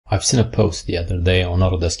I've seen a post the other day on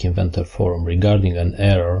Autodesk Inventor forum regarding an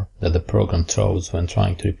error that the program throws when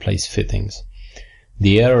trying to replace fittings.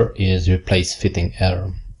 The error is replace fitting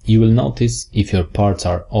error. You will notice if your parts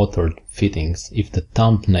are authored fittings, if the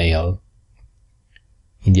thumbnail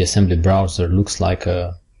in the assembly browser looks like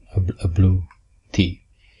a blue T.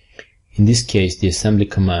 In this case, the assembly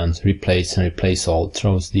command replace and replace all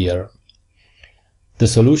throws the error. The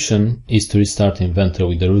solution is to restart Inventor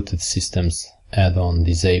with the rooted systems add-on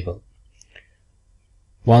disabled.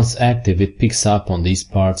 Once active, it picks up on these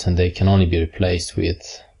parts and they can only be replaced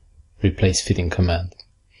with replace fitting command.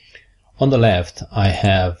 On the left, I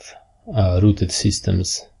have rooted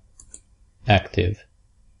systems active.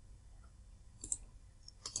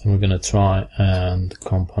 And we're going to try and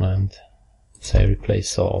component, say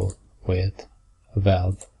replace all with a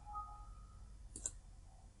valve.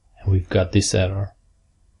 And we've got this error.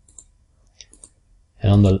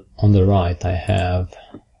 And on the right I have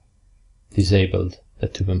disabled the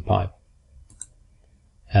tube and pipe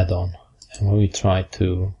add-on. And when we try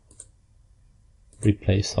to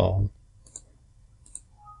replace all,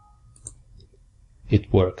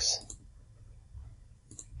 it works.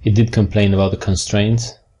 It did complain about the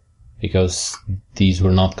constraints because these were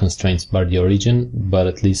not constraints by the origin, but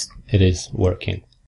at least it is working.